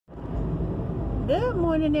Good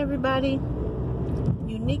morning, everybody.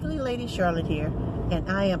 Uniquely Lady Charlotte here,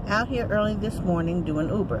 and I am out here early this morning doing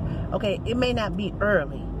Uber. Okay, it may not be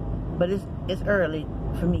early, but it's early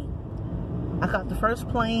for me. I caught the first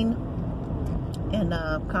plane in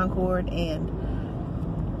Concord,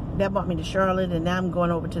 and that brought me to Charlotte, and now I'm going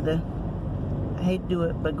over to the, I hate to do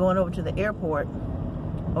it, but going over to the airport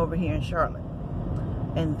over here in Charlotte.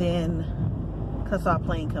 And then, because our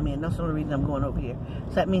plane come in, that's the only reason I'm going over here.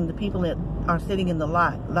 So that means the people that are sitting in the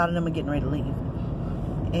lot, a lot of them are getting ready to leave.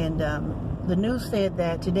 And the news said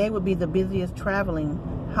that today would be the busiest traveling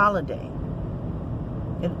holiday.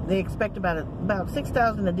 They expect about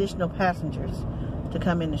 6,000 additional passengers to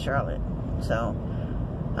come into Charlotte. So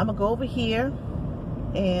I'm gonna go over here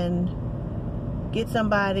and get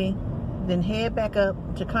somebody, then head back up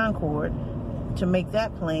to Concord to make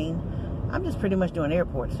that plane. I'm just pretty much doing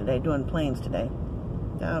airports today, doing planes today.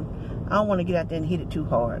 I don't want to get out there and hit it too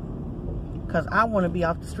hard, because I want to be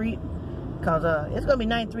off the street, because it's going to be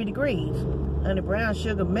 93 degrees. And the brown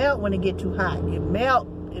sugar melt when it get too hot. It melt,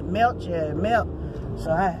 yeah, it melt.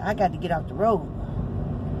 So I got to get off the road.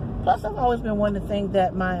 Plus, I've always been one to think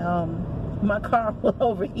that my car will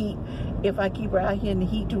overheat if I keep her out here in the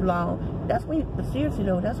heat too long. That's when, seriously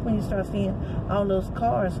though, that's when you start seeing all those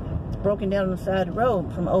cars broken down on the side of the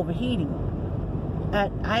road from overheating.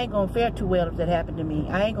 I ain't gonna fare too well if that happened to me.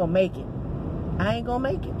 I ain't gonna make it. I ain't gonna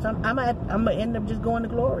make it. So I'm gonna end up just going to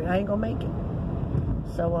glory. I ain't gonna make it.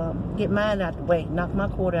 So get mine out the way. Knock my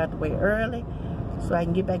quarter out the way early, so I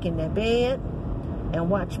can get back in that bed and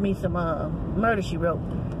watch me some Murder, She Wrote.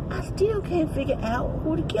 I still can't figure out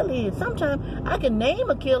who the killer is. Sometimes I can name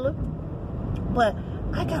a killer, but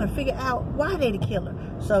I gotta figure out why they the killer.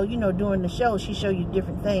 So, you know, during the show, she show you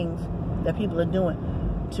different things that people are doing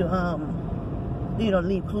to, you know,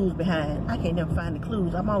 leave clues behind. I can't never find the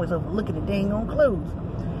clues. I'm always overlooking the dang on clues.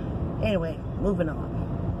 Anyway, moving on.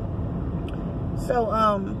 So,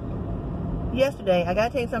 yesterday, I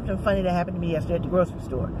gotta tell you something funny that happened to me yesterday at the grocery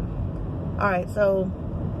store. Alright, so,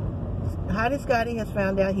 Hottie Scotty has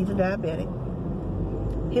found out he's a diabetic.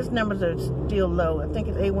 His numbers are still low. I think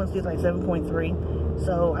his A1C is like 7.3.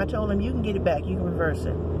 So I told him, you can get it back. You can reverse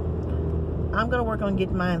it. I'm going to work on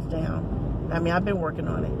getting mine down. I mean, I've been working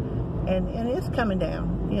on it. And it's coming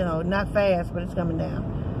down. You know, not fast, but it's coming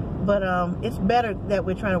down. But it's better that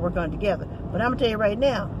we're trying to work on it together. But I'm going to tell you right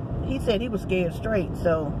now, he said he was scared straight.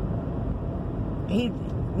 So,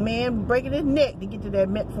 man, breaking his neck to get to that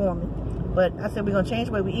metformin. But I said, we're going to change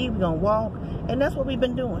the way we eat. We're going to walk. And that's what we've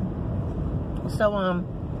been doing. So,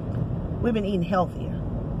 we've been eating healthier.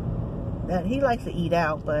 He likes to eat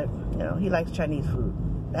out, but, you know, he likes Chinese food.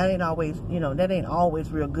 That ain't always, you know, that ain't always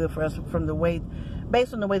real good for us from the way,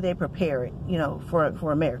 based on the way they prepare it, you know, for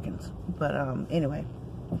Americans. But, anyway.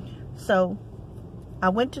 So, I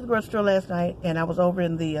went to the grocery store last night, and I was over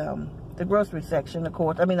in the grocery section, of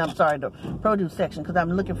course. I mean, I'm sorry, the produce section, because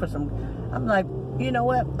I'm looking for some, I'm like, you know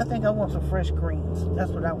what? I think I want some fresh greens.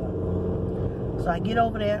 That's what I want. So I get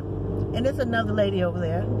over there, and there's another lady over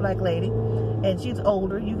there, black lady. And she's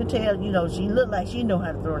older. You can tell, you know, she look like she know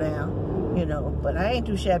how to throw down, you know. But I ain't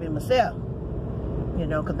too shabby myself, you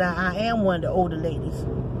know, because I am one of the older ladies.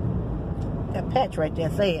 That patch right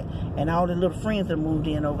there said, and all the little friends that moved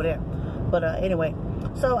in over there. But anyway,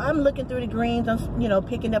 so I'm looking through the greens. I'm, you know,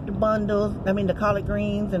 picking up the bundles. I mean, the collard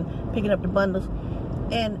greens and picking up the bundles.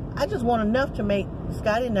 And I just want enough to make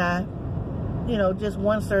Scotty and I, you know, just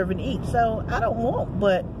one serving each. So I don't want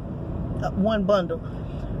but one bundle.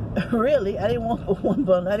 Really, I didn't want one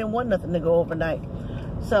bundle. I didn't want nothing to go overnight.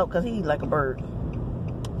 So, because he eats like a bird.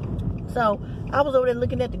 So, I was over there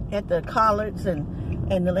looking at the collards, and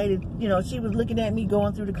the lady, you know, she was looking at me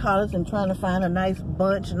going through the collards and trying to find a nice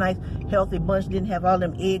bunch, a nice healthy bunch. Didn't have all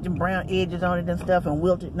them edge and brown edges on it and stuff, and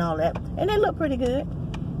wilted and all that. And they look pretty good.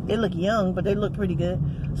 They look young, but they look pretty good.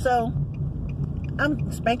 So,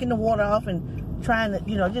 I'm spanking the water off and trying to,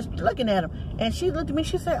 you know, just looking at them. And she looked at me,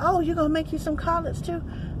 she said, oh, you're going to make you some collards too?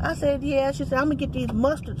 I said, yeah. She said, I'm going to get these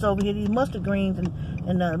mustards over here, these mustard greens,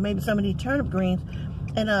 and maybe some of these turnip greens.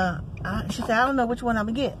 And she said, I don't know which one I'm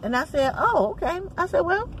going to get. And I said, oh, okay. I said,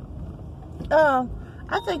 well,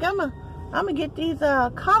 I think I'm going to get these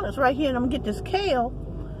collards right here, and I'm going to get this kale,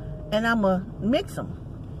 and I'm going to mix them.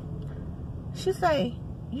 She said,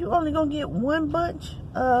 you only going to get one bunch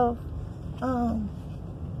of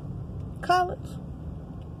collards?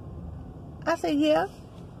 I said, yeah.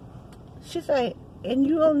 She said, and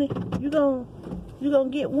you gonna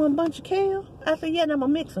get one bunch of kale? I said, yeah, and I'm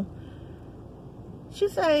gonna mix them. She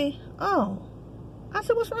said, oh. I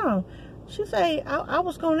said, what's wrong? She said, I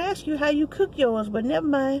was gonna ask you how you cook yours, but never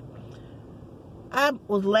mind. I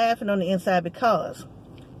was laughing on the inside because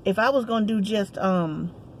if I was going to do just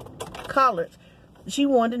collards, she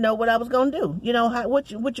wanted to know what I was going to do. You know,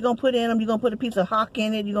 what you going to put in them. You going to put a piece of hock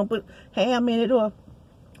in it. You going to put ham in it or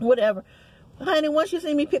whatever. Honey, once you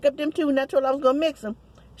see me pick up them two and I told her I was going to mix them,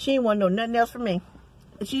 she didn't want to know nothing else from me.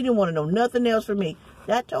 She didn't want to know nothing else from me.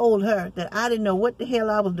 That told her that I didn't know what the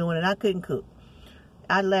hell I was doing and I couldn't cook.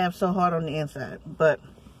 I laughed so hard on the inside, but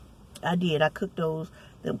I did. I cooked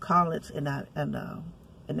them collards and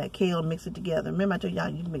that kale, mix it together. Remember I told y'all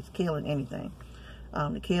you can mix kale in anything.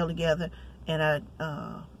 The kale together, and I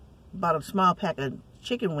bought a small pack of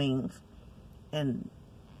chicken wings, and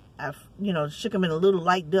I shook them in a little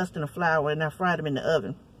light dust in the flour, and I fried them in the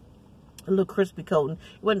oven. A little crispy coating.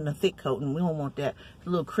 It wasn't a thick coating. We don't want that. A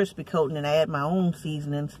little crispy coating, and I add my own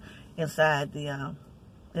seasonings inside the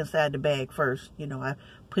bag first. You know, I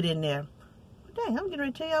put in there. Dang, I'm getting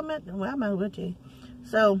ready to tell y'all. I might as well tell you.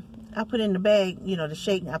 So I put in the bag, the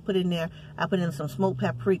shake. I put in there. I put in some smoked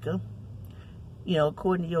paprika.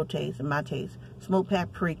 According to your taste and my taste, smoked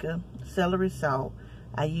paprika, celery salt.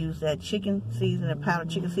 I use that chicken seasoning, powdered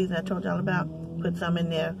chicken seasoning I told y'all about. Put some in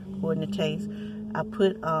there according to taste. I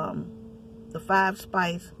put the 5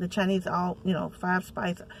 spice, the Chinese 5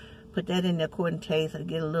 spice, put that in there according to taste. I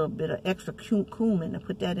get a little bit of extra cumin and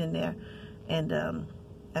put that in there. And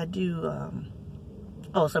I do,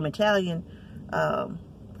 some Italian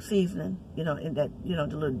seasoning, in that,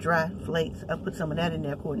 the little dry flakes. I put some of that in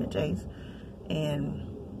there according to taste. And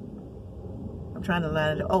I'm trying to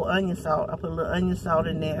line it up. Oh, onion salt. I put a little onion salt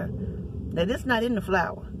in there. Now, this is not in the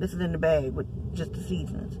flour. This is in the bag with just the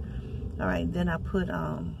seasonings. All right, then I put,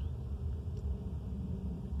 got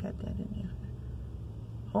that in there.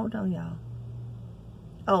 Hold on, y'all.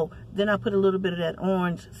 Oh, then I put a little bit of that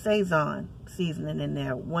orange Saison seasoning in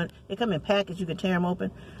there. They come in packets. You can tear them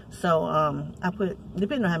open. So I put,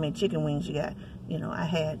 depending on how many chicken wings you got, I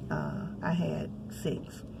had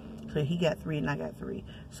 6. So he got 3 and I got 3.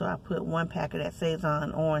 So I put 1 pack of that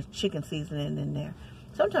Saison orange chicken seasoning in there.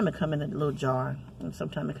 Sometimes it come in a little jar, and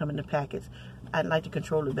sometimes it come in the packets. I'd like to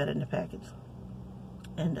control it better in the packets.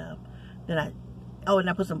 And then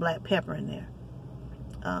I put some black pepper in there.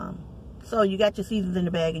 So you got your seasonings in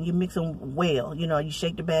the bag, and you mix them well. You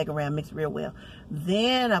shake the bag around, mix it real well.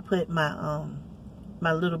 Then I put my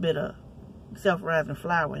my little bit of self-rising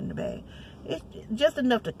flour in the bag. It's just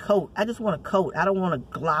enough to coat. I just want to coat. I don't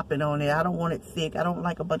want to glop it on it. I don't want it thick. I don't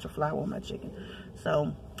like a bunch of flour on my chicken.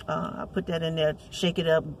 So I put that in there, shake it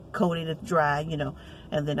up, coat it, it's dry,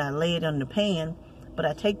 and then I lay it on the pan. But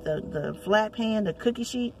I take the flat pan, the cookie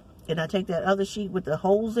sheet, and I take that other sheet with the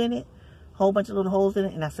holes in it, whole bunch of little holes in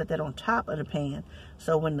it, and I set that on top of the pan.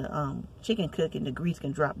 So when the chicken cooking, the grease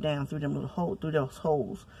can drop down through them through those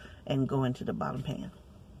holes and go into the bottom pan.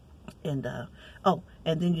 And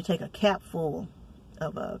and then you take a cap full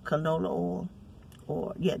of canola oil,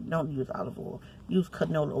 or don't use olive oil. Use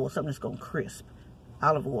canola oil, something that's gonna crisp.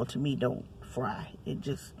 Olive oil to me don't fry; it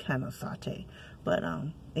just kind of saute. But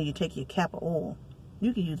and you take your cap of oil.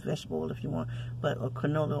 You can use vegetable oil if you want, but or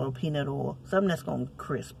canola oil, peanut oil, something that's gonna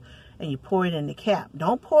crisp. And you pour it in the cap.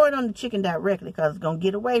 Don't pour it on the chicken directly, because it's going to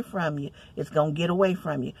get away from you. It's going to get away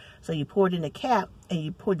from you. So you pour it in the cap, and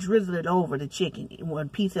you drizzle it over the chicken, 1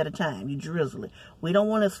 piece at a time. You drizzle it. We don't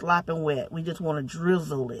want it slopping wet. We just want to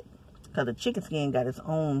drizzle it, because the chicken skin got its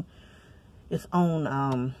own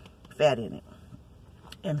fat in it.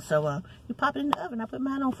 And so you pop it in the oven. I put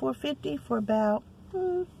mine on 450 for about,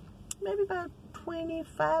 maybe about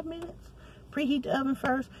 25 minutes. Preheat the oven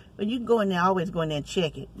first, but you can go in there, always go in there and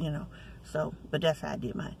check it, So, but that's how I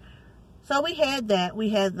did mine. So we had that. We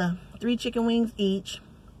had the 3 chicken wings each.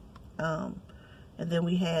 And then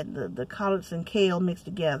we had the collards and kale mixed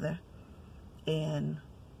together. And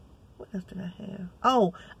what else did I have?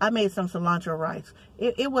 Oh, I made some cilantro rice.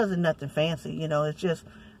 It wasn't nothing fancy, It's just,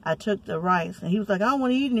 I took the rice, and he was like, I don't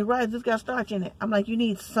want to eat any rice. It's got starch in it. I'm like, you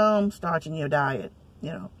need some starch in your diet,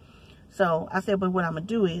 So I said, but what I'm going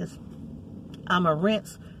to do is, I'm going to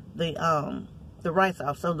rinse the rice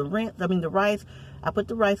off. So the rice, I put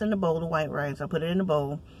the rice in the bowl, the white rice. I put it in the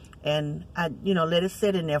bowl, and I, let it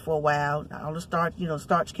sit in there for a while. All the starch,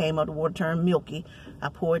 starch came up, the water turned milky. I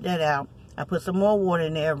poured that out. I put some more water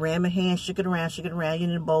in there, ran my hand, shook it around,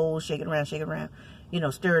 in the bowl, shake it around, stir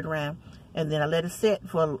it around. And then I let it sit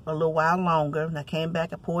for a little while longer. And I came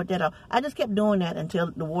back, I poured that out. I just kept doing that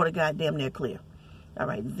until the water got damn near clear. All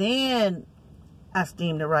right, then I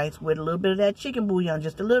steamed the rice with a little bit of that chicken bouillon,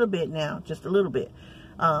 just a little bit now, just a little bit.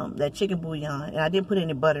 That chicken bouillon, and I didn't put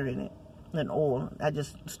any butter in it, and oil. I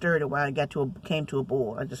just stirred it while it came to a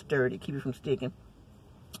boil. I just stirred it, keep it from sticking.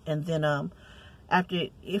 And then after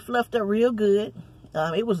it fluffed up real good,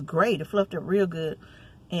 it was great. It fluffed up real good,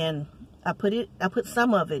 and I put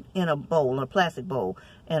some of it in a bowl, a plastic bowl,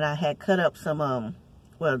 and I had cut up some,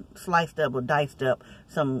 well, sliced up or diced up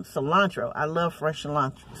some cilantro. I love fresh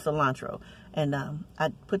cilantro. And I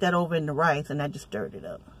put that over in the rice, and I just stirred it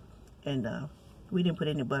up. And we didn't put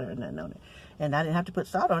any butter or nothing on it. And I didn't have to put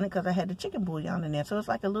salt on it because I had the chicken bouillon in there. So it's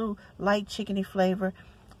like a little light chickeny flavor.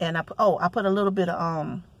 And I put a little bit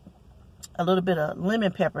of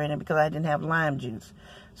lemon pepper in it because I didn't have lime juice.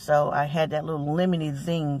 So I had that little lemony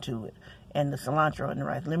zing to it. And the cilantro in the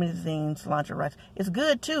rice. Lemony zing, cilantro rice. It's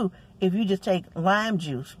good, too, if you just take lime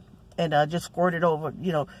juice and just squirt it over,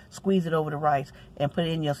 squeeze it over the rice and put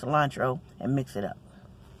it in your cilantro and mix it up.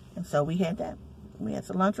 And so we had that. We had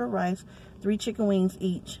cilantro rice, 3 chicken wings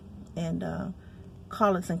each, and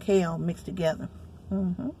collards and kale mixed together.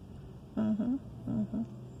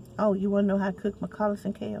 Oh, you want to know how I cook my collards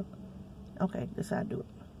and kale? Okay, this is how I do it.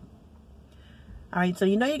 All right, so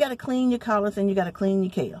you got to clean your collards and you got to clean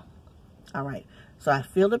your kale. All right, so I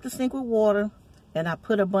filled up the sink with water, and I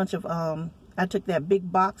put a bunch of, I took that big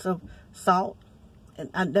box of salt,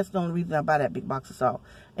 and that's the only reason I buy that big box of salt,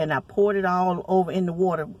 and I poured it all over in the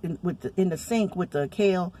water, in the sink with the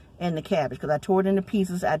kale and the cabbage, because I tore it into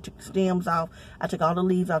pieces. I took stems off. I took all the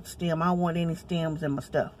leaves off the stem. I don't want any stems in my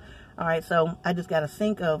stuff. All right, so I just got a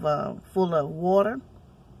sink of full of water,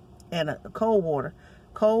 and cold water,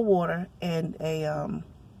 and and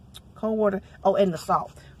the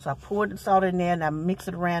salt. So I poured the salt in there and I mix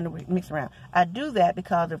it around. I do that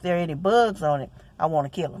because if there are any bugs on it, I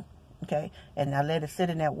want to kill them. Okay, and I let it sit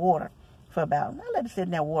in that water for about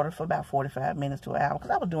 45 minutes to an hour because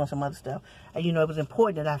I was doing some other stuff. And, it was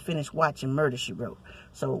important that I finish watching Murder, She Wrote.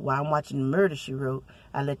 So while I'm watching Murder, She Wrote,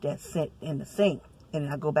 I let that sit in the sink. And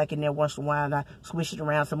I go back in there once in a while and I swish it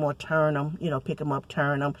around some more, turn them, pick them up,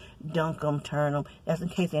 turn them, dunk them, turn them. That's in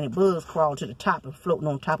case any bugs crawl to the top and floating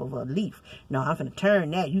on top of a leaf. No, I'm finna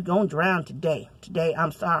turn that. You gonna drown today. Today,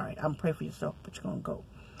 I'm sorry. I'm praying for yourself, but you're gonna go.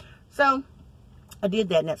 So, I did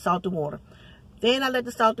that in that salted water. Then I let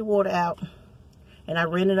the salted water out and I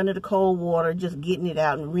ran it under the cold water, just getting it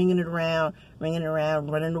out and wringing it around, running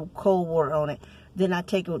the cold water on it. Then I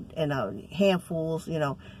take it in handfuls,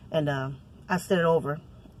 and I set it over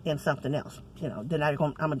in something else, then I'm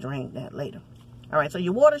going to drain that later. All right, so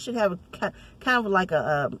your water should have kind of like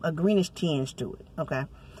a greenish tinge to it, okay? All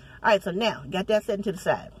right, so now, got that set to the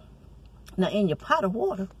side. Now, in your pot of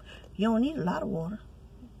water, you don't need a lot of water.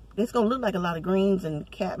 It's going to look like a lot of greens and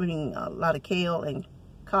a lot of kale and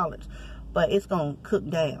collards, but it's going to cook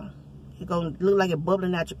down. It's going to look like it's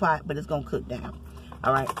bubbling out your pot, but it's going to cook down.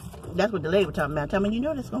 All right, that's what the lady was talking about. Telling me,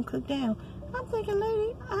 it's going to cook down. I'm thinking,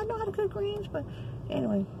 lady, I know how to cook greens, but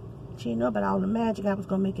anyway, she didn't know about all the magic I was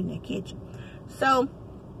going to make in that kitchen. So,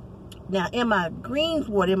 now in my greens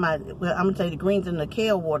water, I'm going to tell you the greens in the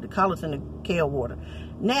kale water, the collards in the kale water.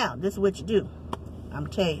 Now, this is what you do. I'm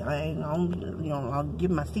going to tell you, I'll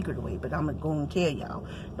give my secret away, but I'm going to tell y'all.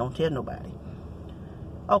 Don't tell nobody.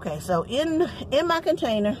 Okay, so in my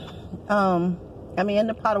container, in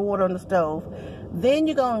the pot of water on the stove, then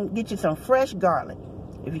you're going to get you some fresh garlic.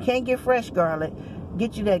 If you can't get fresh garlic,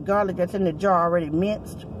 get you that garlic that's in the jar already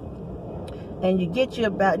minced. And you get you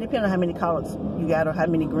about, depending on how many collards you got or how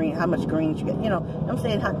much greens you got. I'm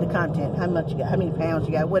saying the content, how much you got, how many pounds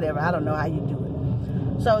you got, whatever. I don't know how you do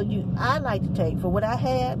it. So I like to take, for what I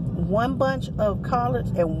had, 1 bunch of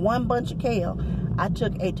collards and 1 bunch of kale. I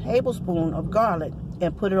took a tablespoon of garlic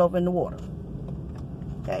and put it over in the water.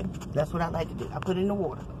 Okay, that's what I like to do. I put it in the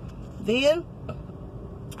water. Then,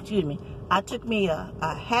 I took me a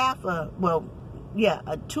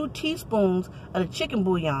 2 teaspoons of the chicken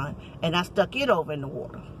bouillon, and I stuck it over in the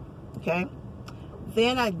water, okay?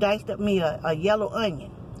 Then I diced up me a yellow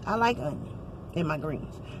onion. I like onion in my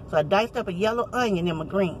greens. So I diced up a yellow onion in my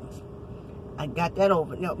greens. I got that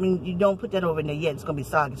over. You don't put that over in there yet. It's going to be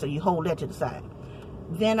soggy, so you hold that to the side.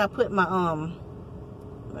 Then I put my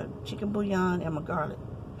chicken bouillon and my garlic.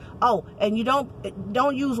 Oh, and you don't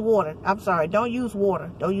use water. I'm sorry, don't use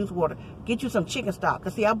water. Don't use water. Get you some chicken stock.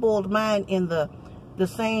 Because, see, I boiled mine in the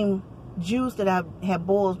same juice that I had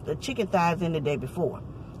boiled the chicken thighs in the day before.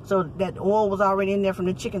 So that oil was already in there from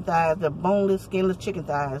the chicken thighs, the boneless, skinless chicken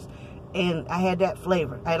thighs. And I had that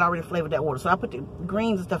flavor. I had already flavored that water. So I put the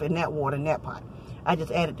greens and stuff in that water, in that pot. I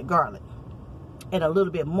just added the garlic. And a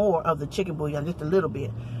little bit more of the chicken bouillon, just a little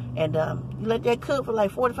bit. And you let that cook for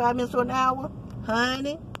like 45 minutes to an hour.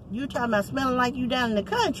 Honey, you talking about smelling like you down in the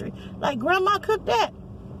country. Like Grandma cooked that.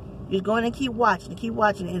 You just go in and keep watching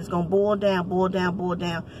and it's going to boil down, boil down, boil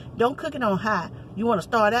down. Don't cook it on high. You want to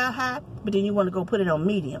start out high, but then you want to go put it on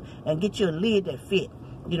medium and get you a lid that fit.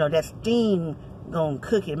 That steam gonna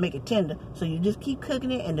cook it and make it tender. So you just keep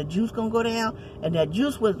cooking it, and the juice gonna go down. And that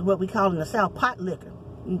juice was what we call in the South pot liquor.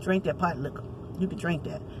 You can drink that pot liquor. You can drink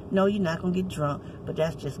that. No, you're not gonna get drunk, but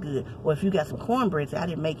that's just good. Or if you got some cornbread, see, I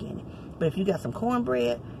didn't make any, but if you got some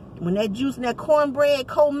cornbread, when that juice and that cornbread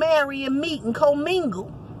co-marry and meet and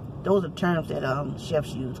co-mingle, those are terms that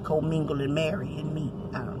chefs use, co-mingle and marry and meet.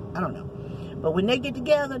 I don't know. But when they get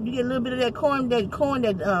together, you get a little bit of that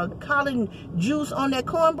collard juice on that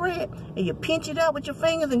cornbread, and you pinch it up with your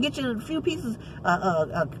fingers and get you a few pieces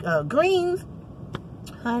greens.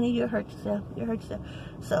 Honey, you hurt yourself. You hurt yourself.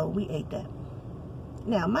 So we ate that.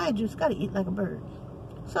 Now, mind you, got to eat like a bird.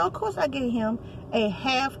 So, of course, I gave him a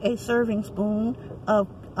half a serving spoon of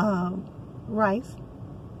rice.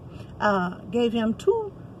 Gave him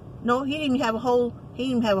he didn't have a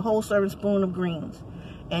whole serving spoon of greens.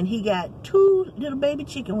 And he got 2 little baby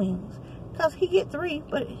chicken wings. Because he get 3,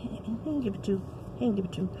 but he didn't give it 2. He didn't give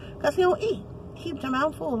it 2. Because he don't eat. He keeps telling me,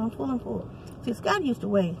 I'm full. See, Scott used to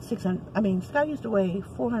weigh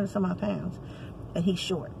 400 some odd pounds. And he's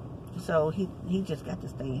short. So he just got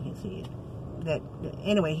this thing in his head.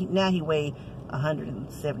 Anyway, now he weighed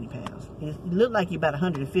 170 pounds. He looked like he about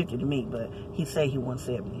 150 to me, but he say he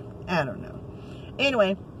 170. I don't know.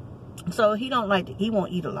 Anyway, so he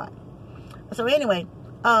won't eat a lot. So anyway,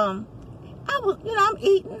 I'm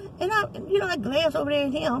eating, and I glance over there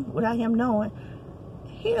at him without him knowing.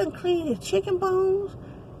 He done cleaned his chicken bones.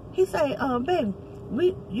 He say, baby,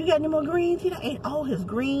 you got any more greens? He done ate all his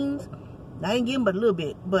greens. I didn't give him but a little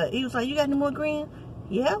bit, but he was like, you got any more greens?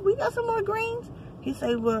 Yeah, we got some more greens. He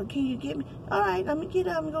said, well, can you get me? All right, let me get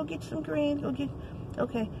up and go get you some greens.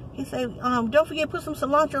 Okay. He said, don't forget to put some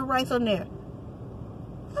cilantro rice on there.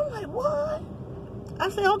 I'm like, what? I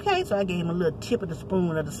said, okay. So I gave him a little tip of the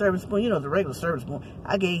spoon, of the serving spoon. The regular serving spoon.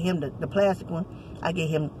 I gave him the plastic one. I gave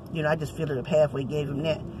him, I just filled it up halfway, gave him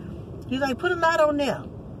that. He's like, put a lot on there.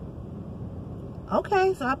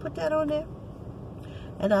 Okay, so I put that on there.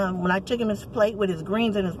 And when I took him his plate with his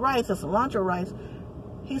greens and his rice, the cilantro rice,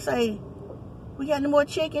 he say, we got any more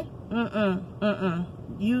chicken?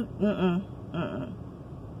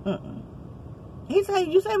 He say,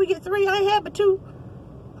 you say we get 3, I ain't had but 2.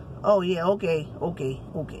 Oh, yeah, okay.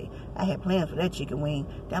 I had plans for that chicken wing.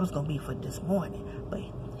 That was going to be for this morning. But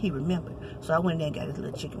he remembered. So I went in there and got his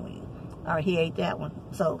little chicken wing. All right, he ate that one.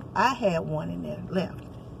 So I had 1 in there left.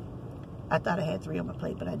 I thought I had 3 on my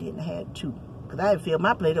plate, but I didn't. I had 2. Because I had filled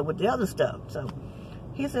my plate up with the other stuff. So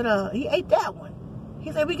he said, he ate that one.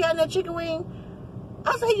 He said, we got in that chicken wing.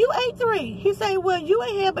 I said, you ate 3. He said, well, you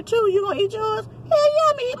ain't had but 2. You going to eat yours? Hell yeah,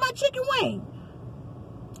 I'm going to eat my chicken wing.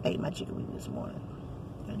 I ate my chicken wing this morning.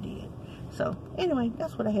 I did. So, anyway,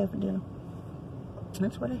 that's what I had for dinner.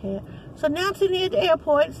 That's what I had. So, now I'm sitting here at the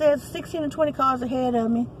airport. It says 16 and 20 cars ahead of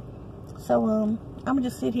me. So, I'm going to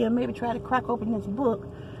just sit here and maybe try to crack open this book.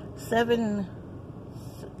 7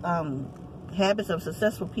 Habits of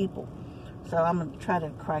Successful People. So, I'm going to try to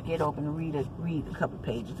crack it open and read a couple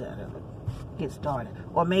pages out of it. Get started.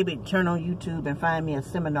 Or maybe turn on YouTube and find me a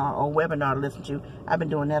seminar or webinar to listen to. I've been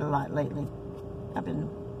doing that a lot lately. I've been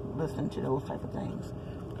listening to those type of things,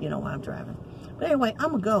 while I'm driving. But anyway, I'm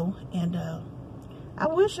going to go, and I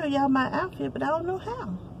will show y'all my outfit, but I don't know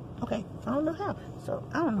how. Okay, I don't know how. So,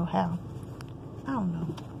 I don't know how. I don't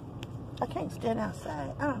know. I can't stand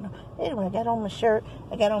outside. I don't know. Anyway, I got on my shirt.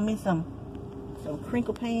 I got on me some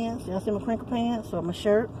crinkle pants. Y'all see my crinkle pants? So, my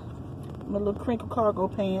shirt. My little crinkle cargo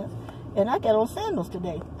pants. And I got on sandals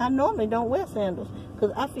today. I normally don't wear sandals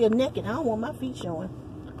because I feel naked. I don't want my feet showing.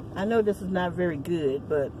 I know this is not very good,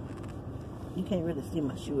 but you can't really see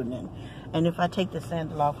my shoe or nothing. And if I take the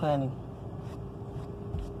sandal off, honey,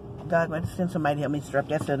 God might send somebody to help me strap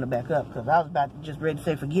that sandal back up because I was about to just ready to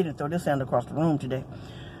say forget it, throw this sandal across the room today.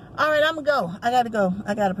 All right, I'm going to go. I got to go.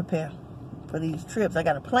 I got to prepare for these trips. I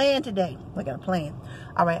got a plan today. I got a plan.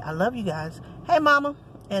 All right, I love you guys. Hey, Mama,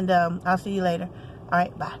 and I'll see you later. All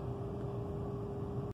right, bye.